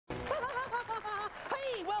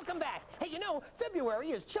welcome back. Hey, you know, February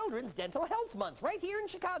is Children's Dental Health Month right here in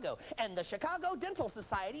Chicago. And the Chicago Dental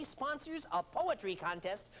Society sponsors a poetry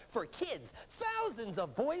contest for kids. Thousands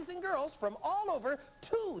of boys and girls from all over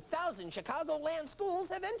 2,000 Chicagoland schools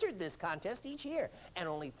have entered this contest each year. And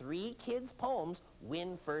only 3 kids' poems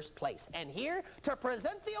win first place. And here to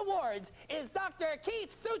present the awards is Dr. Keith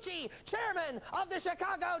Suchi, Chairman of the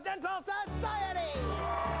Chicago Dental Society.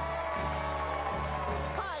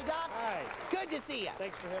 Hi, Doc. Hi. Good to see you.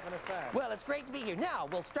 Thanks for having us on. Well, it's great to be here. Now,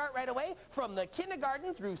 we'll start right away. From the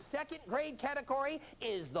kindergarten through 2nd grade category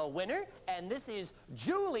is the winner, and this is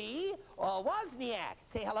Julie Wozniak.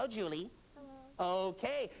 Say hello, Julie. Hello.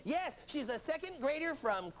 Okay. Yes, she's a 2nd grader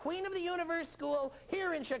from Queen of the Universe School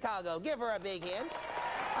here in Chicago. Give her a big hand.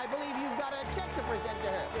 I believe you've got a check to present to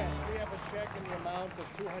her. Yes, we have a check in the amount of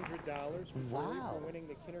 $200 for Wow. for winning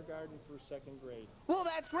the kindergarten through 2nd grade. Well,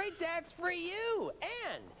 that's great. That's for you.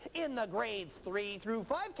 And in the grades 3 through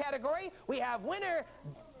 5 category, we have winner...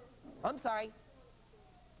 I'm sorry.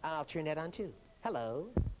 I'll turn that on, too. Hello.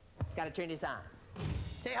 Got to turn this on.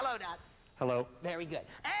 Say hello, Doc. Hello. Very good.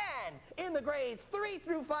 And in the grades 3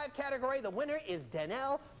 through 5 category, the winner is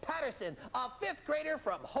Danelle Patterson, a 5th grader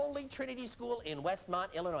from Holy Trinity School in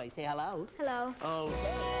Westmont, Illinois. Say hello. Hello.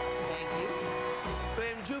 Okay. Thank you.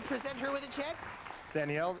 Would you present her with a check?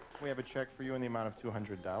 Danielle, we have a check for you in the amount of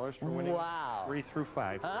 $200 for winning Wow. 3 through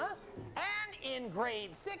 5. Huh? And in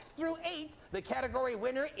grades 6 through 8, the category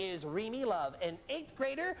winner is Remy Love, an 8th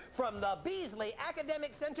grader from the Beasley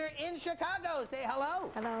Academic Center in Chicago. Say hello.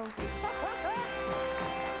 Hello.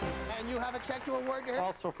 And you have a check to award to her?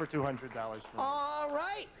 Also for $200 for All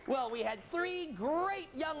right. Well, we had 3 great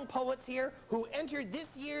young poets here who entered this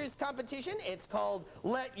year's competition. It's called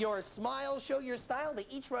Let Your Smile Show Your Style. They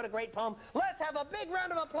each wrote a great poem. Let's have a big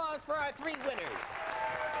round of applause for our 3 winners.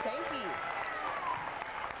 Thank you.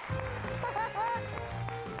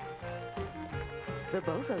 The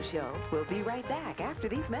Bozo Show will be right back after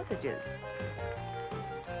these messages.